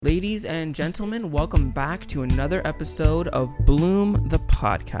Ladies and gentlemen, welcome back to another episode of Bloom the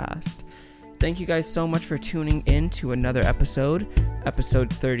Podcast. Thank you guys so much for tuning in to another episode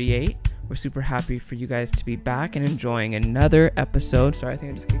 38. We're super happy for you guys to be back and enjoying another episode. Sorry, I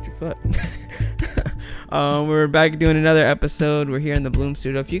think I just kicked your foot. We're back doing another episode. We're here in the Bloom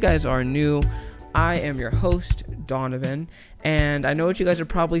studio. If you guys are new, I am your host, Donovan, and I know what you guys are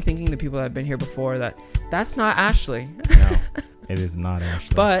probably thinking, the people that have been here before, that's not Ashley. No, it is not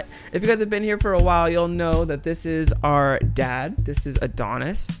Ashley. But if you guys have been here for a while, you'll know that this is our dad. This is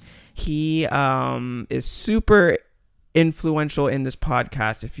Adonis. He is super influential in this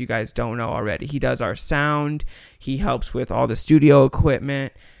podcast, if you guys don't know already. He does our sound. He helps with all the studio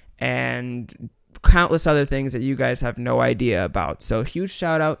equipment and countless other things that you guys have no idea about. So huge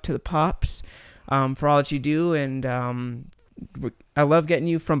shout out to the Pops for all that you do. And I love getting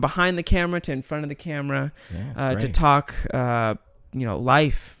you from behind the camera to in front of the camera to talk,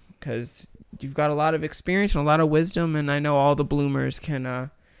 life, because you've got a lot of experience and a lot of wisdom, and I know all the bloomers can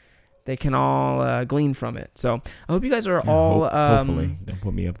all glean from it. So I hope you guys are all hopefully don't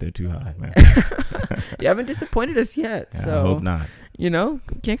put me up there too high, man. You haven't disappointed us yet, so I hope not.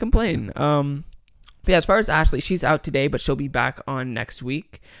 Can't complain. But yeah, as far as Ashley, she's out today, but she'll be back on next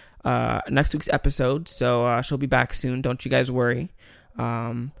week's episode. So she'll be back soon. Don't you guys worry.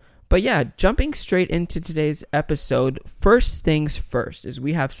 But yeah, jumping straight into today's episode, first things first is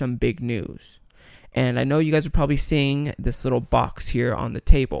we have some big news. And I know you guys are probably seeing this little box here on the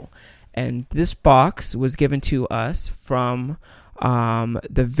table. And this box was given to us from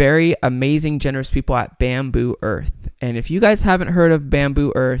the very amazing, generous people at Bamboo Earth. And if you guys haven't heard of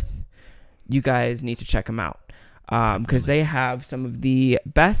Bamboo Earth, you guys need to check them out. Because they have some of the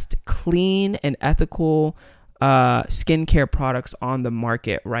best clean and ethical skincare products on the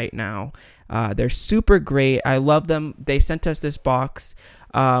market right now. They're super great. I love them. They sent us this box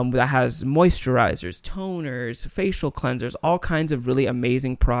that has moisturizers, toners, facial cleansers, all kinds of really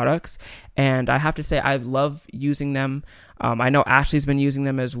amazing products. And I have to say, I love using them. I know Ashley's been using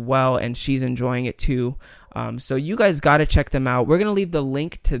them as well, and she's enjoying it too. So you guys got to check them out. We're going to leave the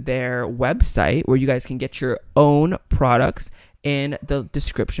link to their website where you guys can get your own products in the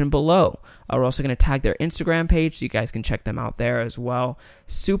description below. We're also going to tag their Instagram page so you guys can check them out there as well.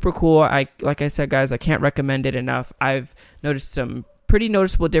 Super cool. Like I said, guys, I can't recommend it enough. I've noticed some pretty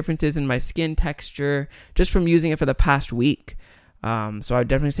noticeable differences in my skin texture just from using it for the past week. So I would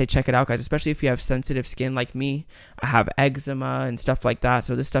definitely say check it out, guys, especially if you have sensitive skin like me. I have eczema and stuff like that.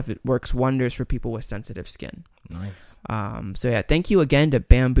 So this stuff, it works wonders for people with sensitive skin. Nice. So yeah, thank you again to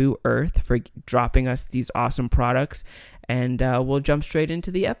Bamboo Earth for dropping us these awesome products. And we'll jump straight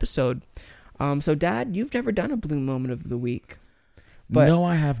into the episode. So Dad, you've never done a Bloom Moment of the Week. But no,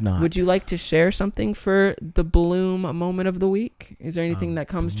 I have not. Would you like to share something for the Bloom Moment of the Week? Is there anything that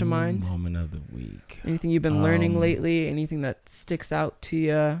comes to mind? Moment of the Week. Anything you've been learning lately? Anything that sticks out to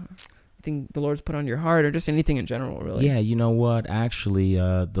you? Anything the Lord's put on your heart, or just anything in general, really? Yeah, you know what? Actually,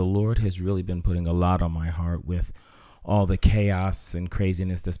 the Lord has really been putting a lot on my heart with all the chaos and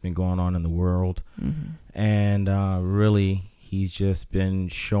craziness that's been going on in the world. Mm-hmm. And really, He's just been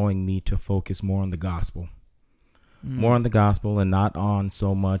showing me to focus more on the gospel. More on the gospel and not on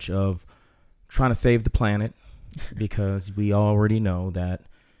so much of trying to save the planet, because we already know that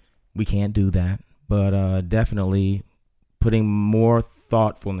we can't do that. But definitely putting more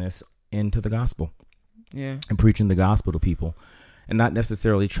thoughtfulness into the gospel, and preaching the gospel to people, and not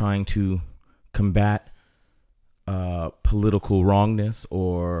necessarily trying to combat political wrongness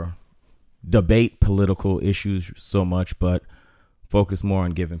or debate political issues so much, but focus more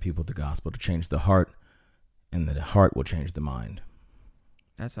on giving people the gospel to change the heart. And the heart will change the mind.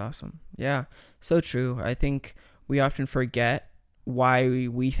 That's awesome. Yeah, so true. I think we often forget why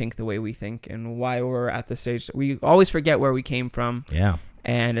we think the way we think and why we're at the stage. We always forget where we came from. Yeah.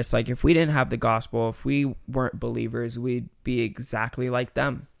 And it's like, if we didn't have the gospel, if we weren't believers, we'd be exactly like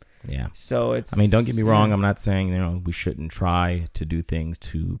them. Yeah. So don't get me wrong. I'm not saying, we shouldn't try to do things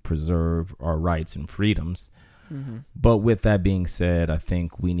to preserve our rights and freedoms. Mm-hmm. But with that being said, I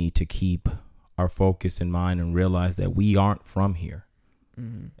think we need to keep our focus in mind and realize that we aren't from here.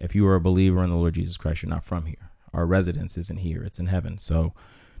 Mm-hmm. If you are a believer in the Lord Jesus Christ, you're not from here. Our residence isn't here. It's in heaven. So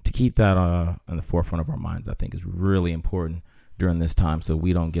to keep that in the forefront of our minds, I think is really important during this time, so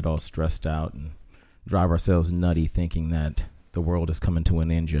we don't get all stressed out and drive ourselves nutty thinking that the world is coming to an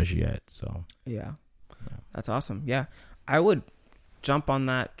end just yet. So yeah. That's awesome. Yeah. I would jump on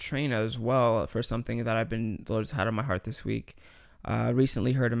that train as well for something that the Lord's had on my heart this week.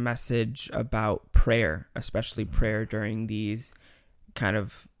 Recently heard a message about prayer, especially prayer during these kind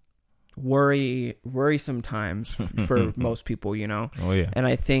of worrisome times for most people, you know. Oh yeah. And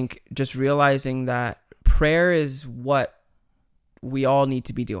I think just realizing that prayer is what we all need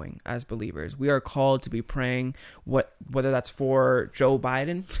to be doing as believers. We are called to be praying, whether that's for Joe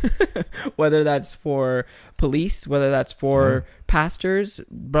Biden, whether that's for police, whether that's for pastors,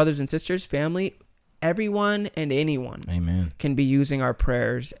 brothers and sisters, family, everyone and anyone. Amen. Can be using our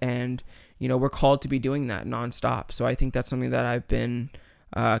prayers, and you know, we're called to be doing that nonstop. So I think that's something that I've been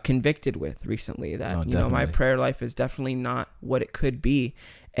convicted with recently, that you know, my prayer life is definitely not what it could be,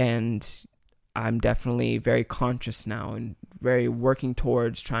 and I'm definitely very conscious now and very working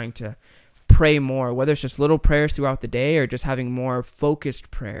towards trying to pray more, whether it's just little prayers throughout the day or just having more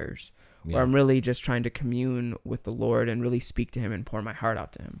focused prayers where I'm really just trying to commune with the Lord and really speak to him and pour my heart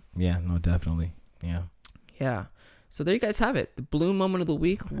out to him. Yeah, no, definitely. Yeah. So there you guys have it, the Bloom Moment of the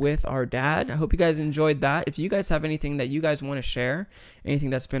Week with our dad. I hope you guys enjoyed that. If you guys have anything that you guys want to share, anything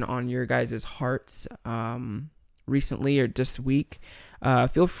that's been on your guys' hearts recently or this week,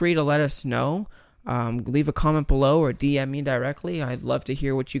 feel free to let us know. Leave a comment below or DM me directly. I'd love to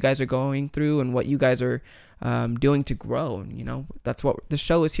hear what you guys are going through and what you guys are doing to grow. And, you know, that's what the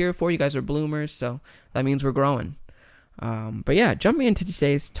show is here for. You guys are bloomers, so that means we're growing. But yeah, jumping into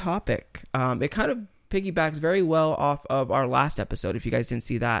today's topic, it kind of piggybacks very well off of our last episode. If you guys didn't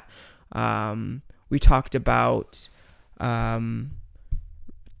see that, we talked about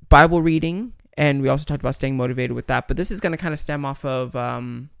Bible reading, and we also talked about staying motivated with that. But this is going to kind of stem off of,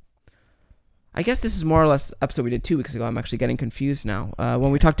 I guess this is more or less episode we did 2 weeks ago. I'm actually getting confused now.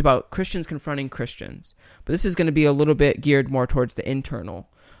 When we talked about Christians confronting Christians. But this is going to be a little bit geared more towards the internal,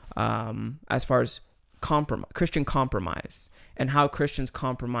 as far as Christian compromise, and how Christians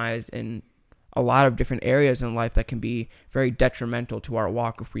compromise in a lot of different areas in life that can be very detrimental to our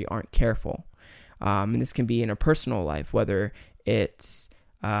walk if we aren't careful. And this can be in a personal life, whether it's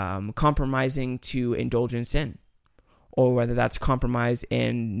compromising to indulge in sin, or whether that's compromise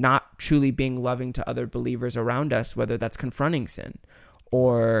in not truly being loving to other believers around us, whether that's confronting sin,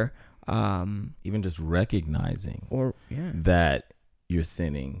 or even just recognizing that you're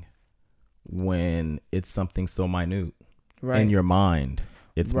sinning when it's something so minute in your mind.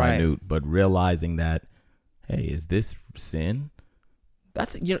 It's minute, but realizing that, hey, is this sin?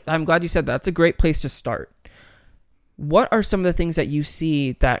 That's, you know, I'm glad you said that. That's a great place to start. What are some of the things that you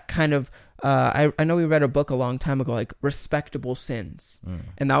see that kind of, I know we read a book a long time ago, like Respectable Sins.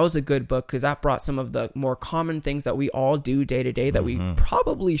 And that was a good book because that brought some of the more common things that we all do day to day that we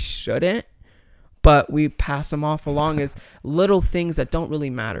probably shouldn't, but we pass them off along as little things that don't really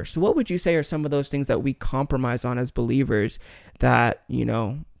matter. So what would you say are some of those things that we compromise on as believers that, you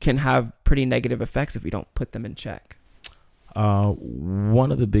know, can have pretty negative effects if we don't put them in check?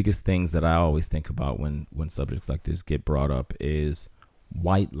 One of the biggest things that I always think about when subjects like this get brought up is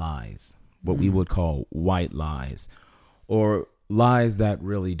white lies, what we would call white lies, or lies that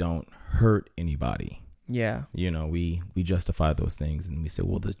really don't hurt anybody. Yeah. You know, we justify those things and we say,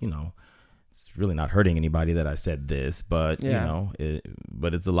 well, this, you know, it's really not hurting anybody that I said this, but you know,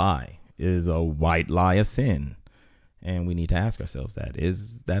 but it's a lie. Is a white lie a sin? And we need to ask ourselves that.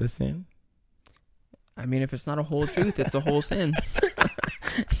 Is that a sin? I mean, if it's not a whole truth, it's a whole sin.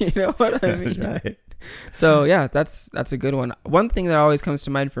 You know what I mean? That's right. So yeah, that's a good one. One thing that always comes to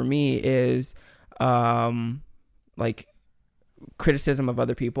mind for me is like criticism of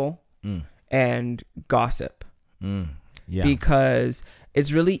other people and gossip. Yeah. Because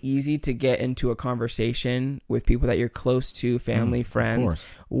it's really easy to get into a conversation with people that you're close to, family,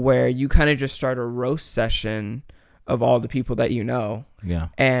 friends, where you kind of just start a roast session of all the people that you know. Yeah.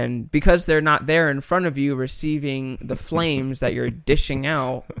 And because they're not there in front of you receiving the flames that you're dishing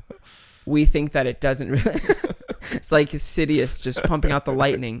out, we think that it doesn't really... It's like Sidious just pumping out the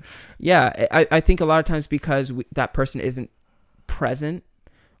lightning. Yeah, I think a lot of times because that person isn't present,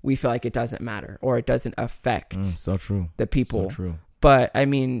 we feel like it doesn't matter or it doesn't affect so true. The people. So true. But, I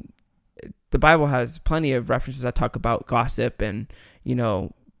mean, the Bible has plenty of references that talk about gossip and, you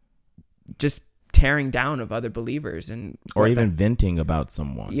know, just tearing down of other believers. Or even venting about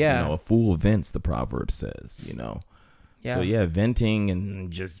someone. Yeah. You know, a fool vents, the proverb says, you know. Yeah. So, yeah, venting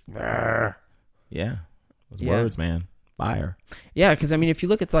and just, yeah. Those words, man. Fire. Yeah, because, I mean, if you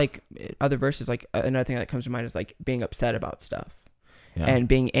look at, like, other verses, like, another thing that comes to mind is, like, being upset about stuff. Yeah. And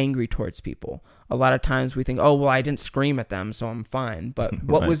being angry towards people. A lot of times we think, oh, well, I didn't scream at them, so I'm fine. But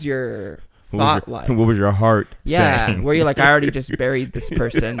what was your thought like? What was your heart saying? Where you're like, I already just buried this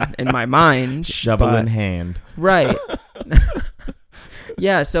person in my mind. Shovel in hand. Right.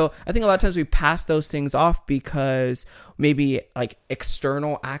 Yeah, so I think a lot of times we pass those things off because maybe like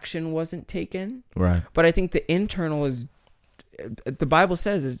external action wasn't taken. Right. But I think the internal is the Bible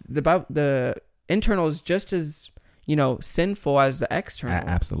says is the internal is just as, sinful as the external.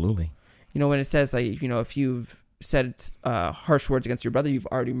 Absolutely. When it says, like, if you've said harsh words against your brother, you've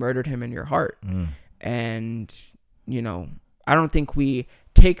already murdered him in your heart. And, I don't think we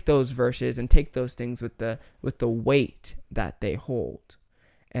take those verses and take those things with the weight that they hold.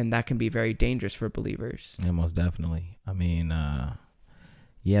 And that can be very dangerous for believers. Yeah, most definitely. I mean,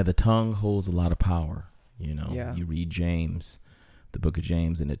 the tongue holds a lot of power. You read James, the book of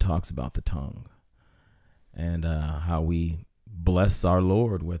James, and it talks about the tongue and how we bless our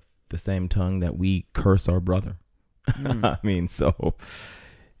Lord with the same tongue that we curse our brother. I mean, so,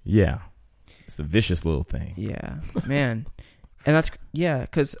 yeah, it's a vicious little thing. Yeah, man. And that's,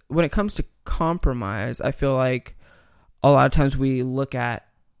 because when it comes to compromise, I feel like a lot of times we look at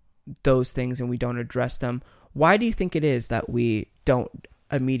those things and we don't address them. Why do you think it is that we don't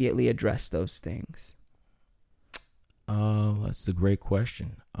immediately address those things? That's a great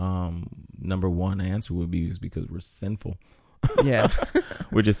question. Number one answer would be just because we're sinful. Yeah.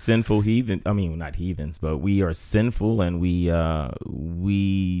 We're just sinful heathen. I mean, not heathens, but we are sinful, and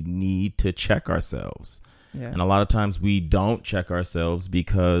we need to check ourselves. Yeah. And a lot of times we don't check ourselves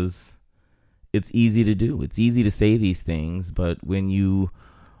because it's easy to do. It's easy to say these things, but when you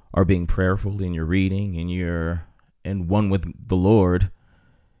are being prayerful in your reading and you're in one with the Lord,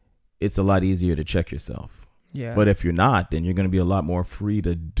 it's a lot easier to check yourself. Yeah. But if you're not, then you're going to be a lot more free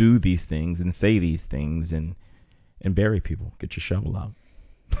to do these things and say these things and bury people. Get your shovel out.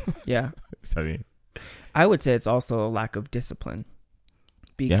 Yeah. I would say it's also a lack of discipline,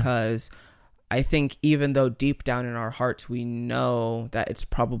 because I think even though deep down in our hearts we know that it's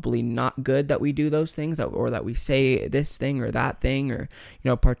probably not good that we do those things, or that we say this thing or that thing, or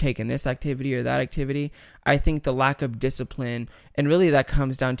partake in this activity or that activity, I think the lack of discipline, and really that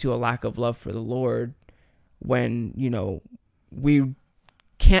comes down to a lack of love for the Lord, when we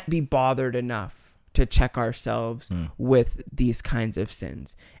can't be bothered enough to check ourselves with these kinds of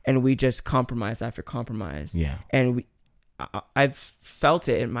sins, and we just compromise after compromise. And I've felt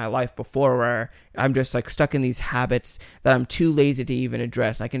it in my life before, where I'm just like stuck in these habits that I'm too lazy to even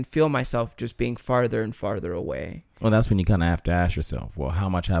address. I can feel myself just being farther and farther away. Well, that's when you kind of have to ask yourself, well, how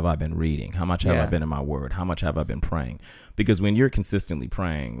much have I been reading? How much have I been in my word? How much have I been praying? Because when you're consistently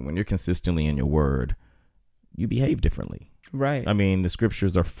praying, when you're consistently in your word, you behave differently. Right. I mean, the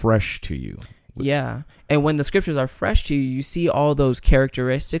scriptures are fresh to you. Yeah. And when the scriptures are fresh to you, you see all those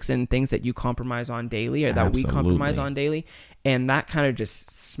characteristics and things that you compromise on daily, or that we compromise on daily. And that kind of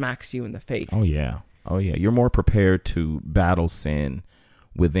just smacks you in the face. Oh, yeah. You're more prepared to battle sin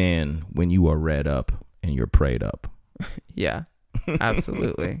within when you are read up and you're prayed up. Yeah,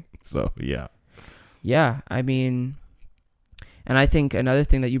 absolutely. So, yeah. Yeah. I mean, and I think another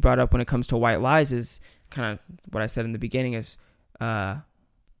thing that you brought up when it comes to white lies is kind of what I said in the beginning, is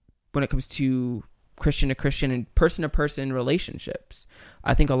when it comes to Christian to Christian and person to person relationships.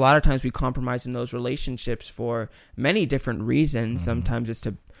 I think a lot of times we compromise in those relationships for many different reasons. Sometimes it's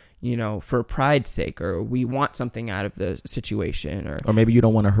to, for pride's sake, or we want something out of the situation, or maybe you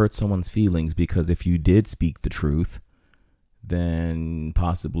don't want to hurt someone's feelings, because if you did speak the truth, then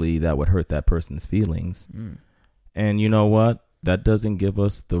possibly that would hurt that person's feelings. And you know what? That doesn't give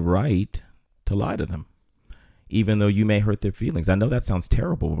us the right to lie to them, even though you may hurt their feelings. I know that sounds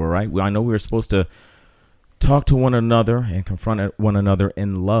terrible, but right? I know we're supposed to talk to one another and confront one another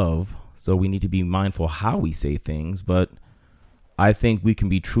in love, so we need to be mindful how we say things. But I think we can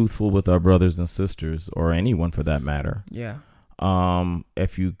be truthful with our brothers and sisters, or anyone for that matter. Yeah.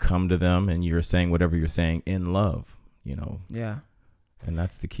 If you come to them and you're saying whatever you're saying in love, Yeah. And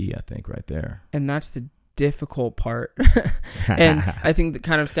that's the key, I think, right there. And that's the difficult part. And I think that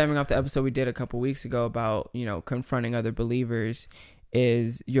kind of stemming off the episode we did a couple weeks ago about, confronting other believers,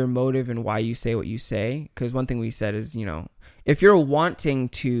 is your motive and why you say what you say. Because one thing we said is, if you're wanting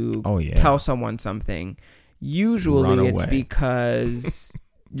to tell someone something, usually it's because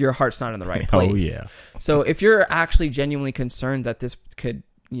your heart's not in the right place. Oh, yeah. So if you're actually genuinely concerned that this could,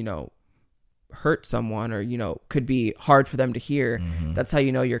 hurt someone, or could be hard for them to hear, that's how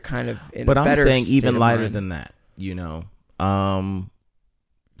you're kind of in a better. But I'm saying even lighter than that,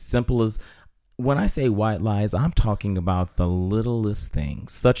 simple as, when I say white lies, I'm talking about the littlest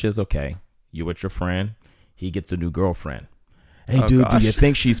things, such as, okay, you with your friend, he gets a new girlfriend. Hey, dude, do you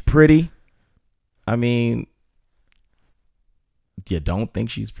think she's pretty? I mean, you don't think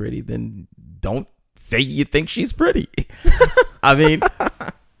she's pretty, then don't say you think she's pretty. I mean,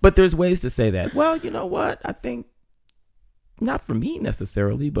 but there's ways to say that. Well, you know what? I think, not for me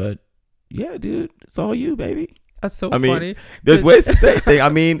necessarily, but yeah, dude, it's all you, baby. That's so I mean, funny. there's ways to say things. I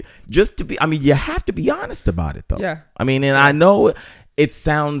mean, you have to be honest about it, though. Yeah. I mean, and I know it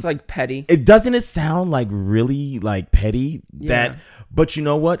sounds It's like petty. It sound like really like petty but you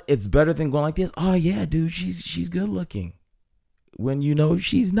know what? It's better than going like this. Oh yeah, dude, she's good looking when you know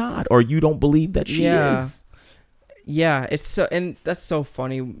she's not, or you don't believe that she is. Yeah, it's so, and that's so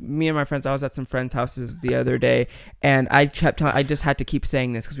funny. Me and my friends, I was at some friends' houses the other day, and I just had to keep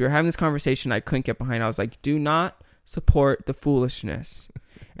saying this because we were having this conversation. I couldn't get behind. I was like, "Do not support the foolishness."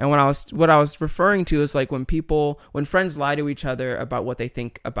 And what I was referring to is like when friends lie to each other about what they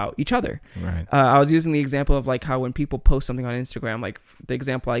think about each other. Right. I was using the example of like how when people post something on Instagram, like the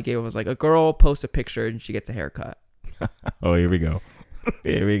example I gave was like a girl posts a picture and she gets a haircut. Oh, here we go.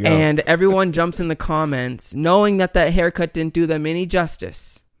 Here we go. And everyone jumps in the comments knowing that haircut didn't do them any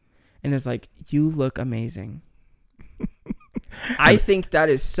justice. And it's like, you look amazing. I think that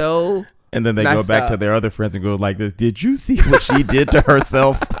is so. And then they go back to their other friends and go like this. Did you see what she did to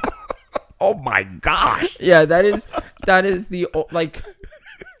herself? Oh my gosh. Yeah, that is the, like,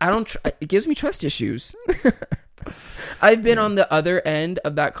 it gives me trust issues. I've been on the other end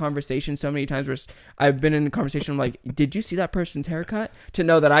of that conversation so many times where I've been in a conversation like, did you see that person's haircut? To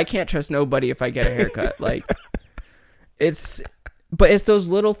know that I can't trust nobody if I get a haircut. Like, it's those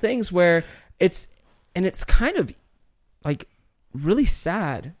little things where it's kind of like really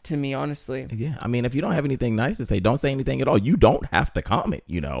sad to me, honestly. Yeah. I mean, if you don't have anything nice to say, don't say anything at all. You don't have to comment,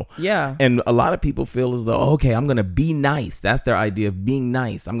 you know? Yeah. And a lot of people feel as though, okay, I'm going to be nice. That's their idea of being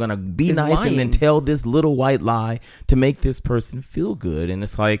nice. I'm going to be nice lying. And then tell this little white lie to make this person feel good. And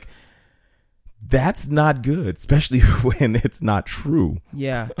it's like, that's not good, especially when it's not true.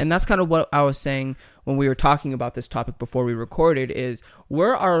 Yeah. And that's kind of what I was saying when we were talking about this topic before we recorded is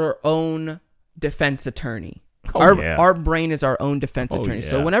we're our own defense attorney. Our brain is our own defense attorney. Yeah.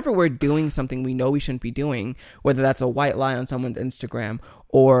 So whenever we're doing something we know we shouldn't be doing, whether that's a white lie on someone's Instagram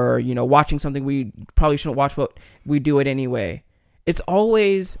or, you know, watching something we probably shouldn't watch, but we do it anyway. It's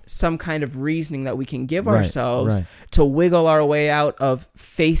always some kind of reasoning that we can give ourselves to wiggle our way out of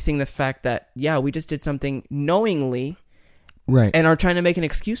facing the fact that, yeah, we just did something knowingly and are trying to make an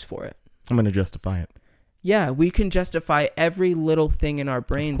excuse for it. I'm going to justify it. Yeah, we can justify every little thing in our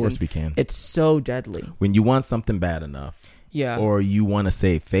brains. Of course we can. It's so deadly. When you want something bad enough. Yeah. Or you want to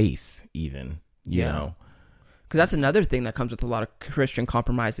save face even, you know. Because that's another thing that comes with a lot of Christian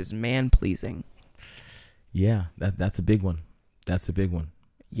compromise is man-pleasing. Yeah, that's a big one. That's a big one.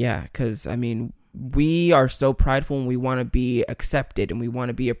 Yeah, because, I mean, we are so prideful and we want to be accepted and we want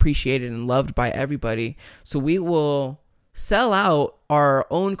to be appreciated and loved by everybody. So we will sell out our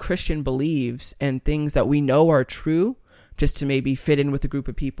own Christian beliefs and things that we know are true just to maybe fit in with a group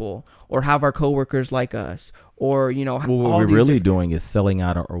of people or have our coworkers like us or, you know, what we're really doing is selling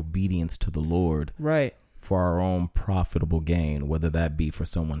out our obedience to the Lord. Right. For our own profitable gain, whether that be for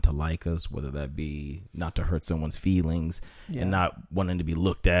someone to like us, whether that be not to hurt someone's feelings and not wanting to be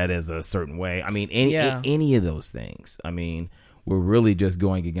looked at as a certain way. I mean, any of those things. I mean, we're really just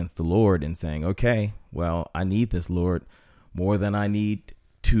going against the Lord and saying, okay, well, I need this, Lord, more than I need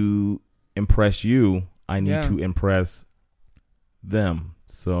to impress you. I need to impress them.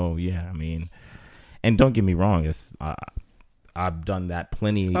 So, yeah, I mean, and don't get me wrong. I've done that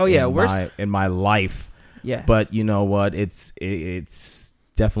plenty in my life. Yes. But you know what? It's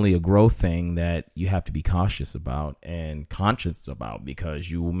definitely a growth thing that you have to be cautious about and conscious about because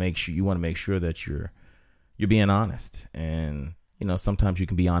you want to make sure that you're being honest. And you know, sometimes you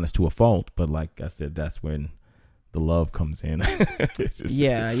can be honest to a fault, but like I said, that's when the love comes in.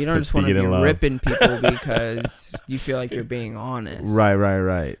 You don't just want to be ripping people because you feel like you're being honest.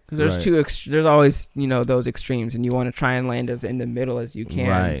 Right. Because there's always, you know, those extremes, and you want to try and land as in the middle as you can.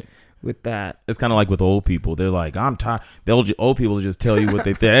 Right. With that, it's kind of like with old people. They're like, I'm tired. Old people just tell you what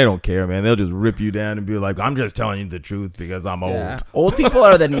they think. They don't care, man. They'll just rip you down and be like, I'm just telling you the truth because I'm old. Old people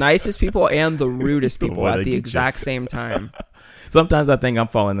are the nicest people and the rudest people at the exact same time. Sometimes I think I'm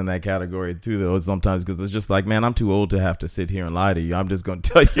falling in that category too, though. Sometimes because it's just like, man, I'm too old to have to sit here and lie to you. I'm just going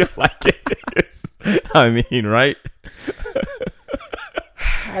to tell you like it is. I mean, right?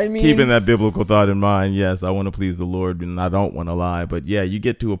 I mean, keeping that biblical thought in mind, yes, I want to please the Lord and I don't want to lie. But yeah, you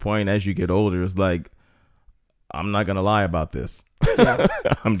get to a point as you get older, it's like, I'm not going to lie about this. Yeah.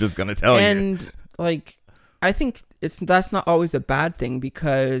 I'm just going to tell you. And like, I think that's not always a bad thing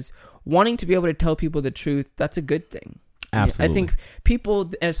because wanting to be able to tell people the truth, that's a good thing. Absolutely. I think people,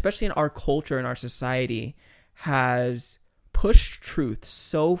 and especially in our culture and our society, has pushed truth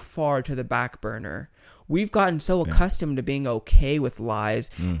so far to the back burner we've gotten so accustomed to being okay with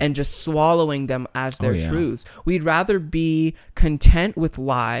lies and just swallowing them as their truths. We'd rather be content with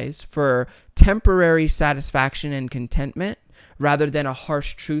lies for temporary satisfaction and contentment rather than a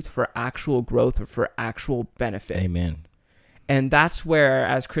harsh truth for actual growth or for actual benefit. Amen. And that's where,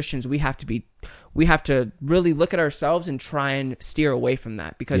 as Christians, we have to really look at ourselves and try and steer away from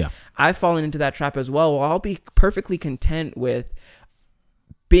that, because I've fallen into that trap as well. I'll be perfectly content with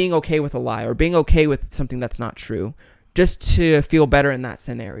being okay with a lie or being okay with something that's not true just to feel better in that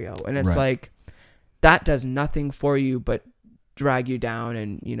scenario. And it's like, that does nothing for you but drag you down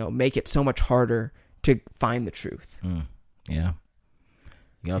and, make it so much harder to find the truth. Yeah.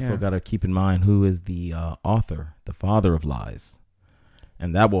 You also got to keep in mind who is the author, the father of lies.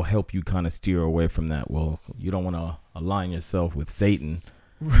 And that will help you kind of steer away from that. Well, you don't want to align yourself with Satan,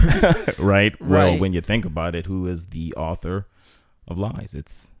 right? Well, when you think about it, who is the author of lies?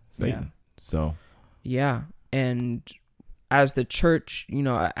 It's Satan. Yeah. So, yeah. And as the church,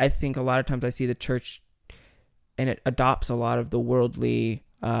 I think a lot of times I see the church and it adopts a lot of the worldly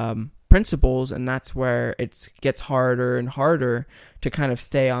principles, and that's where it gets harder and harder to kind of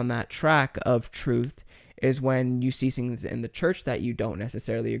stay on that track of truth, is when you see things in the church that you don't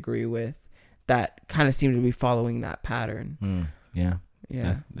necessarily agree with that kind of seem to be following that pattern. Yeah.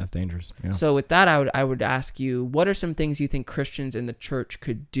 That's dangerous. Yeah. So with that, I would ask you, what are some things you think Christians in the church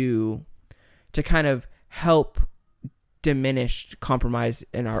could do to kind of help diminish compromise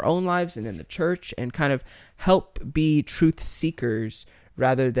in our own lives and in the church, and kind of help be truth seekers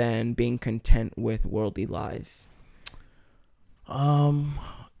rather than being content with worldly lies?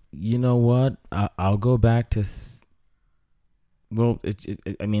 You know what? I'll go back to, I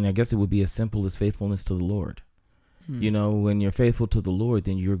guess it would be as simple as faithfulness to the Lord. When you're faithful to the Lord,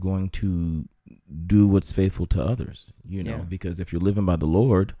 then you're going to do what's faithful to others, because if you're living by the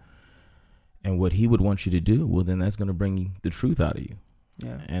Lord and what he would want you to do, well, then that's going to bring the truth out of you.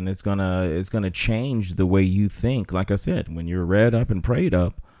 Yeah. And it's gonna change the way you think. Like I said, when you're read up and prayed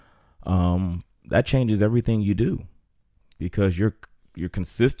up, that changes everything you do, because you're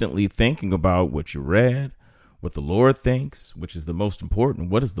consistently thinking about what you read, what the Lord thinks, which is the most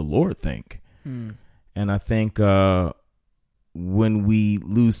important. What does the Lord think? And I think when we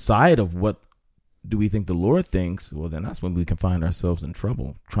lose sight of what do we think the Lord thinks, well, then that's when we can find ourselves in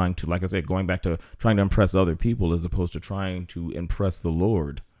trouble, trying to, like I said, going back to trying to impress other people as opposed to trying to impress the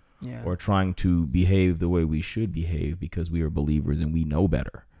Lord, or trying to behave the way we should behave because we are believers and we know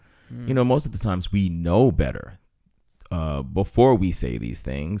better. Most of the times we know better before we say these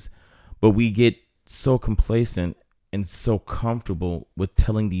things, but we get so complacent and so comfortable with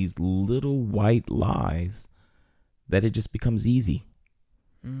telling these little white lies that it just becomes easy.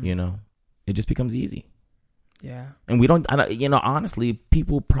 It just becomes easy. Yeah. And we don't, honestly,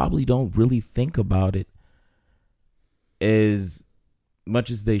 people probably don't really think about it as much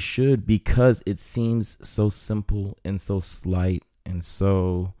as they should, because it seems so simple and so slight, and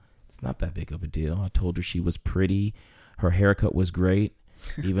so it's not that big of a deal. I told her she was pretty. Her haircut was great,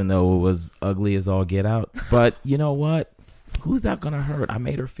 even though it was ugly as all get out. But you know what? Who's that going to hurt? I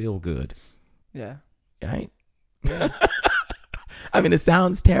made her feel good. Yeah. Right? Yeah. I mean, it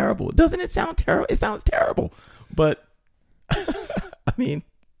sounds terrible. Doesn't it sound terrible? It sounds terrible. But, I mean.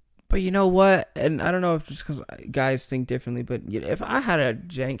 But you know what? And I don't know if just because guys think differently, but if I had a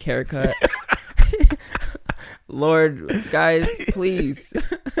jank haircut, Lord, guys, please.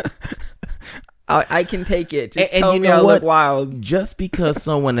 I can take it. Just tell me I look wild. Just because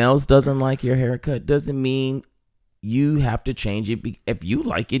someone else doesn't like your haircut doesn't mean you have to change it. If you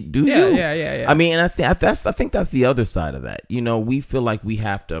like it, do you? Yeah. I mean, and I think that's the other side of that. We feel like we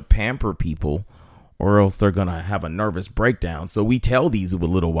have to pamper people, or else they're gonna have a nervous breakdown. So we tell these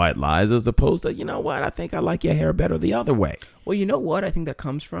little white lies, as opposed to, you know what, I think I like your hair better the other way. Well, you know what I think that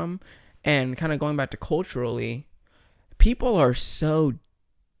comes from, and kind of going back to culturally, people are so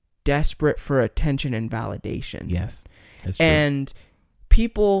desperate for attention and validation. Yes, that's true. And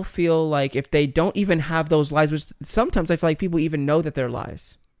people feel like if they don't even have those lies, which sometimes I feel like people even know that they're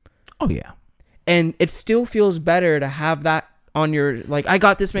lies. Oh, yeah. And it still feels better to have that on your, like, I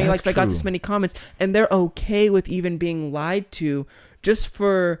got this many likes, I got this many comments, and they're okay with even being lied to just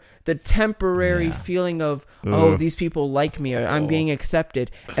for the temporary feeling of, oh, these people like me, or I'm being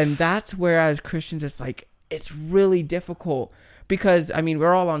accepted. And that's where, as Christians, it's like, it's really difficult, because, I mean,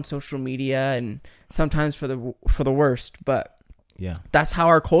 we're all on social media, and sometimes for the worst, but yeah, that's how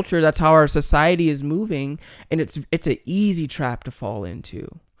our culture, that's how our society is moving, and it's an easy trap to fall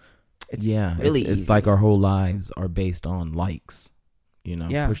into. It's really easy. It's like our whole lives are based on likes.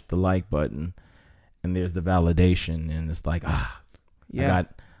 Push the like button, and there's the validation, and it's like,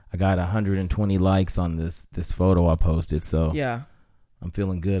 I I got 120 likes on this photo I posted, so Yeah. I'm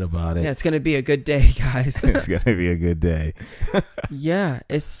feeling good about it. Yeah, it's going to be a good day, guys. It's going to be a good day. Yeah,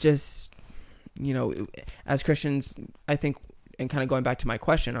 it's just, as Christians, I think, and kind of going back to my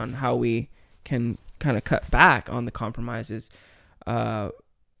question on how we can kind of cut back on the compromises,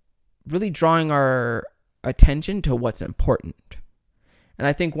 really drawing our attention to what's important. And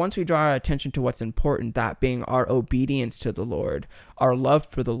I think once we draw our attention to what's important, that being our obedience to the Lord, our love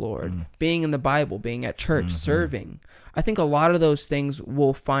for the Lord, being in the Bible, being at church, serving, I think a lot of those things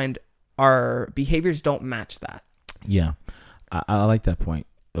will find our behaviors don't match that. Yeah. I like that point.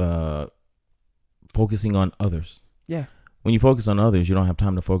 Focusing on others. Yeah. When you focus on others, you don't have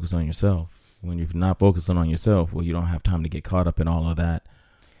time to focus on yourself. When you're not focusing on yourself, well, you don't have time to get caught up in all of that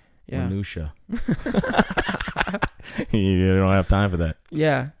minutia. You don't have time for that.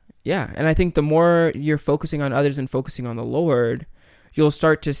 Yeah. Yeah. And I think the more you're focusing on others and focusing on the Lord, you'll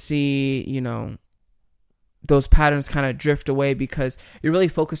start to see, those patterns kind of drift away because you're really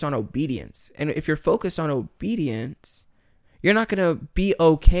focused on obedience. And if you're focused on obedience, you're not going to be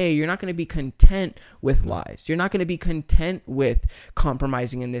okay. You're not going to be content with lies. You're not going to be content with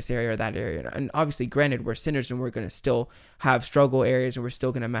compromising in this area or that area. And obviously, granted, we're sinners and we're going to still have struggle areas and we're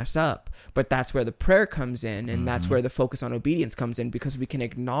still going to mess up. But that's where the prayer comes in, and that's where the focus on obedience comes in, because we can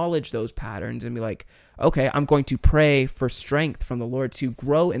acknowledge those patterns and be like, okay, I'm going to pray for strength from the Lord to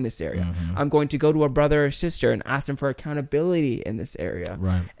grow in this area. I'm going to go to a brother or sister and ask them for accountability in this area.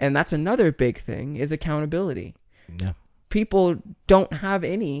 Right. And that's another big thing, is accountability. Yeah. People don't have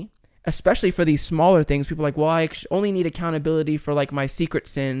any, especially for these smaller things. People are like, well, I only need accountability for like my secret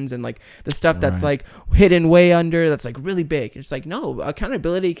sins and like the stuff that's like hidden way under, that's like really big. It's like, no,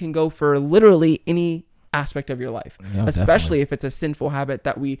 accountability can go for literally any aspect of your life, especially if it's a sinful habit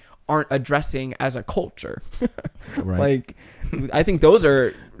that we aren't addressing as a culture. Like, I think those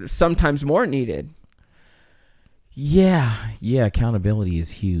are sometimes more needed. Yeah, accountability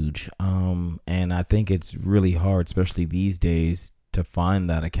is huge. And I think it's really hard, especially these days, to find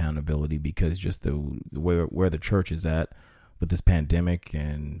that accountability, because just where the church is at with this pandemic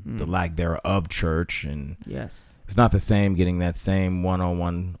and the lack thereof of church, and it's not the same getting that same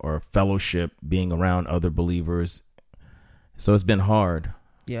one-on-one or fellowship, being around other believers. So it's been hard.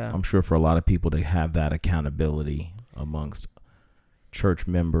 Yeah. I'm sure for a lot of people to have that accountability amongst church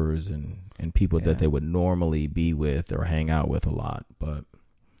members and people that they would normally be with or hang out with a lot. But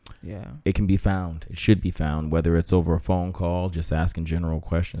it can be found. It should be found, whether it's over a phone call, just asking general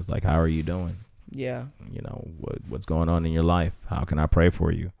questions like, how are you doing? Yeah. What's going on in your life? How can I pray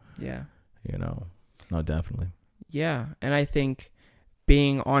for you? Yeah. No, definitely. Yeah. And I think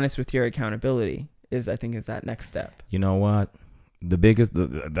being honest with your accountability is that next step. You know what?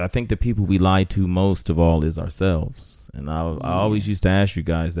 I think the people we lie to most of all is ourselves. And I always used to ask you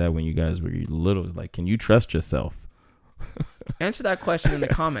guys that when you guys were little. It's like, can you trust yourself? Answer that question in the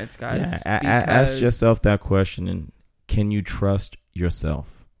comments, guys. Ask yourself that question, and can you trust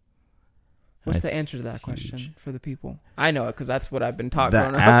yourself? What's the answer to that question for the people? I know it because that's what I've been taught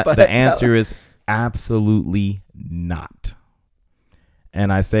growing up. But the answer is absolutely not.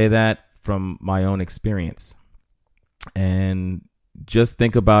 And I say that from my own experience. And just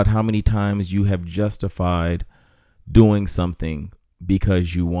think about how many times you have justified doing something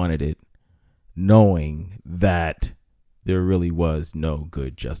because you wanted it, knowing that there really was no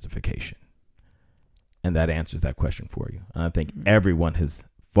good justification. And that answers that question for you. And I think everyone has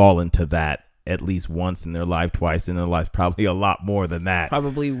fallen to that at least once in their life, twice in their life, probably a lot more than that.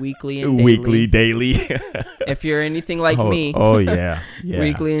 Probably weekly and daily. Daily. If you're anything like me. Oh, yeah.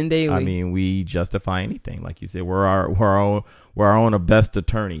 Weekly and daily. I mean, we justify anything. Like you said, we're our own best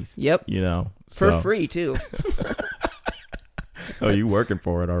attorneys. Yep. For free, too. Oh, you working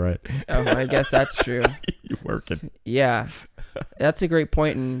for it, all right. Oh, I guess that's true. You working. Yeah. That's a great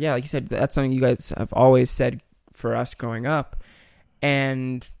point. And yeah, like you said, that's something you guys have always said for us growing up.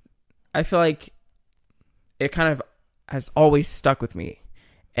 And I feel like it kind of has always stuck with me.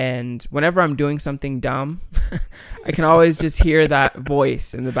 And whenever I'm doing something dumb, I can always just hear that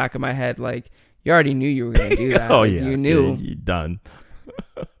voice in the back of my head, like, you already knew you were going to do that. Oh, like, yeah. You knew. Yeah, you're done.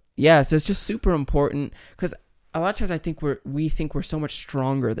 Yeah, so it's just super important because a lot of times I think we think we're so much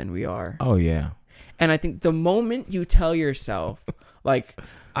stronger than we are. Oh, yeah. And I think the moment you tell yourself, like,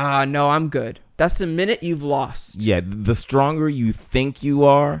 no, I'm good, that's the minute you've lost. Yeah, the stronger you think you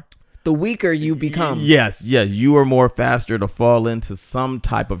are, the weaker you become. Yes, you are more faster to fall into some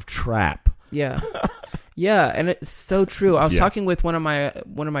type of trap. Yeah. Yeah, and it's so true. I was talking with one of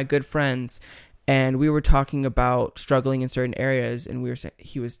my good friends, and we were talking about struggling in certain areas, and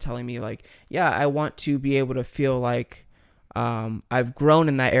he was telling me, like, yeah, I want to be able to feel like I've grown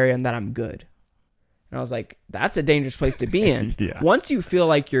in that area and that I'm good. And I was like, that's a dangerous place to be in. Yeah. Once you feel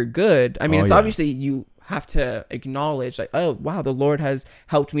like you're good, I mean, it's yeah. obviously you have to acknowledge like, oh, wow, the Lord has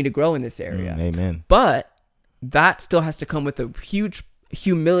helped me to grow in this area. Amen. But that still has to come with a huge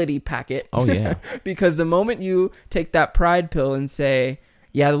humility packet. Oh, yeah. Because the moment you take that pride pill and say,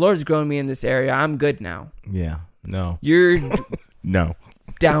 yeah, the Lord's grown me in this area, I'm good now. Yeah. No. You're No.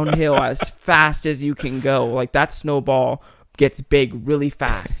 downhill as fast as you can go. Like that snowball gets big really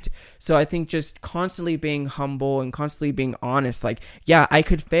fast. So I think just constantly being humble and constantly being honest, like, yeah, I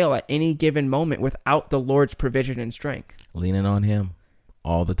could fail at any given moment without the Lord's provision and strength. Leaning on him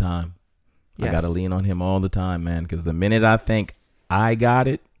all the time. Yes. I got to lean on him all the time, man, because the minute I think I got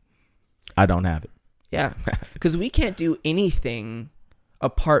it, I don't have it. Yeah, because we can't do anything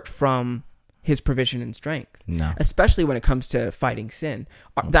apart from his provision and strength. No. Especially when it comes to fighting sin.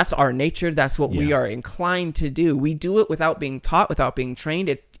 That's our nature. That's what we are inclined to do. We do it without being taught, without being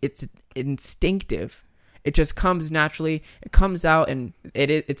trained. It's instinctive. It just comes naturally. It comes out and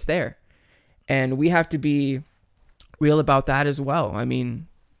it's there. And we have to be real about that as well. I mean,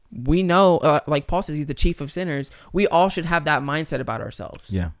 we know, like Paul says, he's the chief of sinners. We all should have that mindset about ourselves.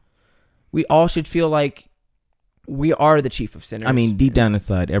 Yeah. We all should feel like we are the chief of sinners. I mean, deep down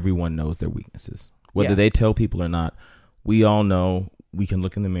inside, everyone knows their weaknesses. Whether they tell people or not, we all know. We can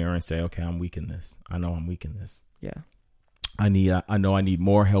look in the mirror and say, okay, I'm weak in this. I know I'm weak in this. Yeah. I know I need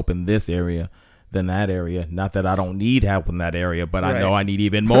more help in this area than that area. Not that I don't need help in that area, but I know I need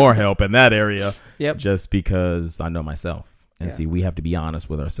even more help in that area. Yep. Just because I know myself. And Yeah. see, we have to be honest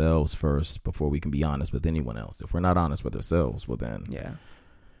with ourselves first before we can be honest with anyone else. If we're not honest with ourselves, well then,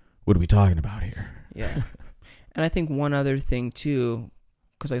 what are we talking about here? Yeah. And I think one other thing too,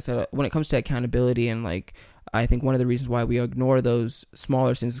 because like I said, when it comes to accountability and like, I think one of the reasons why we ignore those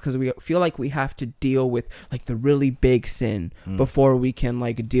smaller sins is because we feel like we have to deal with like the really big sin before we can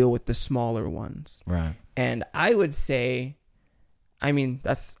like deal with the smaller ones. Right. And I would say,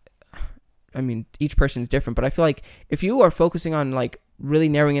 each person is different, but I feel like if you are focusing on like really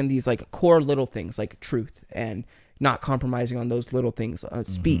narrowing in these like core little things like truth and not compromising on those little things,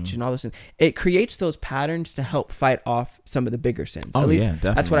 speech and all those things, it creates those patterns to help fight off some of the bigger sins. At least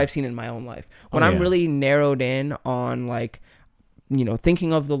that's what I've seen in my own life. When I'm really narrowed in on like,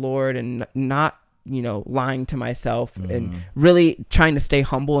 thinking of the Lord and not, lying to myself and really trying to stay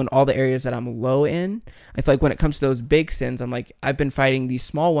humble in all the areas that I'm low in. I feel like when it comes to those big sins, I'm like, I've been fighting these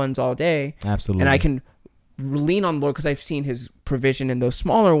small ones all day. Absolutely. And I can lean on the Lord because I've seen his provision in those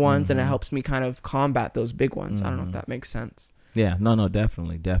smaller ones and it helps me kind of combat those big ones. I don't know if that makes sense. Yeah, no,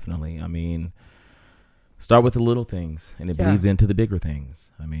 definitely. I mean, start with the little things and it bleeds into the bigger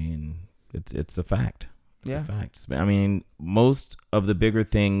things. I mean, it's a fact. It's a fact. I mean, most of the bigger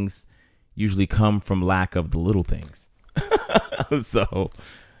things usually come from lack of the little things. So,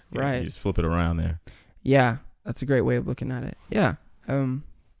 right. You just flip it around there. Yeah, that's a great way of looking at it. Yeah.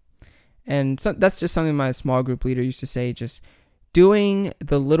 And so that's just something my small group leader used to say, just doing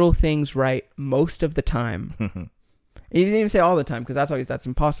the little things right most of the time. He didn't even say all the time because that's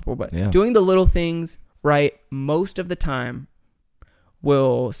impossible. But doing the little things right most of the time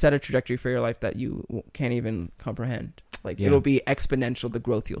will set a trajectory for your life that you can't even comprehend. Like it'll be exponential, the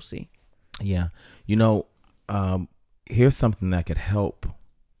growth you'll see. Yeah. Here's something that could help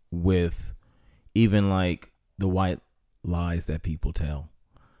with even like the white lies that people tell.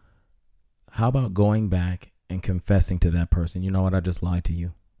 How about going back and confessing to that person, you know what, I just lied to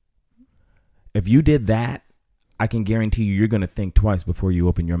you. If you did that, I can guarantee you're going to think twice before you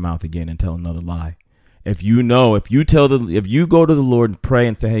open your mouth again and tell another lie. If you go to the Lord and pray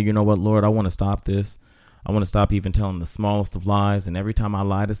and say, hey, you know what, Lord, I want to stop this. I want to stop even telling the smallest of lies. And every time I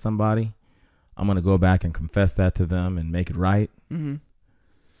lie to somebody, I'm going to go back and confess that to them and make it right.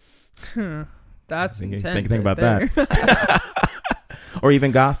 Mm-hmm. That's intense. Think about that. Or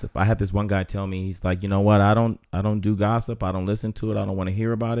even gossip. I had this one guy tell me, he's like, you know what? I don't do gossip. I don't listen to it. I don't want to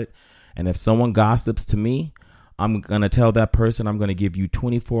hear about it. And if someone gossips to me, I'm going to tell that person, I'm going to give you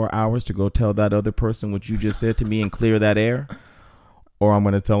 24 hours to go tell that other person what you just said to me and clear that air. Or I'm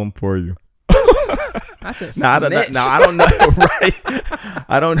going to tell them for you. That's a snitch. I don't know. Right?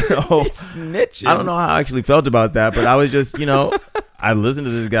 I don't know. Snitching. I don't know how I actually felt about that, but I was just, I listened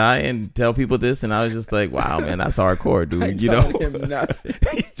to this guy and tell people this, and I was just like, wow, man, that's hardcore, dude. I told him nothing.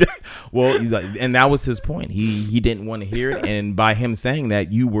 Well, he's like, and that was his point. He didn't want to hear it, and by him saying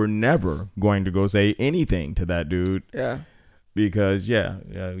that, you were never going to go say anything to that dude. Yeah. Because you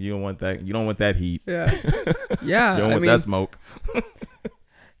don't want that. You don't want that heat. Yeah. Yeah. You don't want that smoke.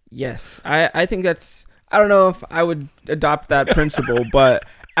 Yes, I think that's. I don't know if I would adopt that principle, but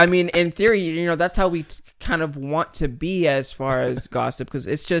I mean, in theory, that's how we kind of want to be as far as gossip, because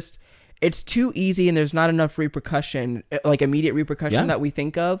it's too easy and there's not enough repercussion, like immediate repercussion that we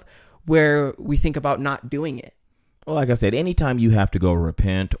think of, where we think about not doing it. Well, like I said, anytime you have to go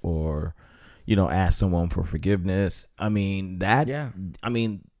repent or, ask someone for forgiveness,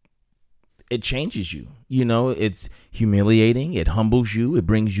 it changes you. It's humiliating. It humbles you. It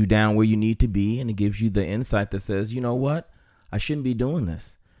brings you down where you need to be. And it gives you the insight that says, you know what? I shouldn't be doing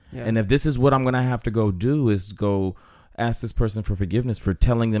this. Yeah. And if this is what I'm going to have to go do, is go ask this person for forgiveness for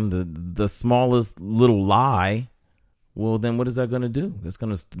telling them the smallest little lie, well, then what is that going to do? That's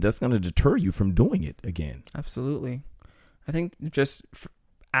going to deter you from doing it again. Absolutely. I think just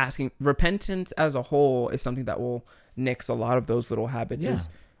asking, repentance as a whole is something that will nix a lot of those little habits. Yeah. Is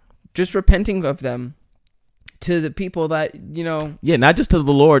just repenting of them to the people that, not just to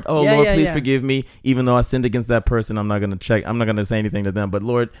the Lord. Oh, Lord, please forgive me. Even though I sinned against that person, I'm not going to say anything to them. But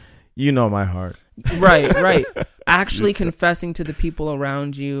Lord, you know my heart. Right. Actually confessing to the people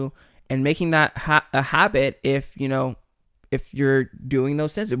around you and making that a habit. If you're doing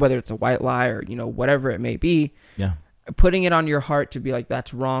those sins, whether it's a white lie or, whatever it may be, putting it on your heart to be like,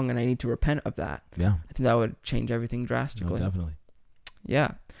 that's wrong and I need to repent of that. Yeah. I think that would change everything drastically. No, definitely.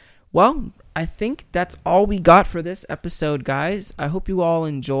 Yeah. Well, I think that's all we got for this episode, guys. I hope you all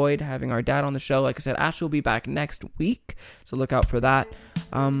enjoyed having our dad on the show. Like I said, Ashley will be back next week, so look out for that.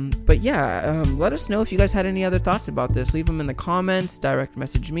 Let us know if you guys had any other thoughts about this. Leave them in the comments, direct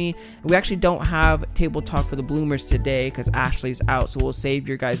message me. We actually don't have Table Talk for the Bloomers today because Ashley's out, so we'll save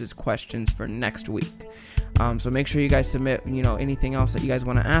your guys' questions for next week. So make sure you guys submit, anything else that you guys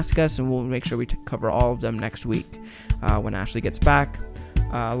want to ask us, and we'll make sure we cover all of them next week when Ashley gets back.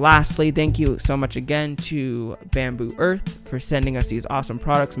 Lastly, thank you so much again to Bamboo Earth for sending us these awesome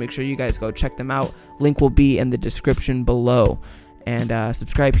products. Make sure you guys go check them out. Link will be in the description below. And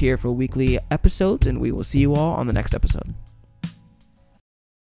subscribe here for weekly episodes, and we will see you all on the next episode.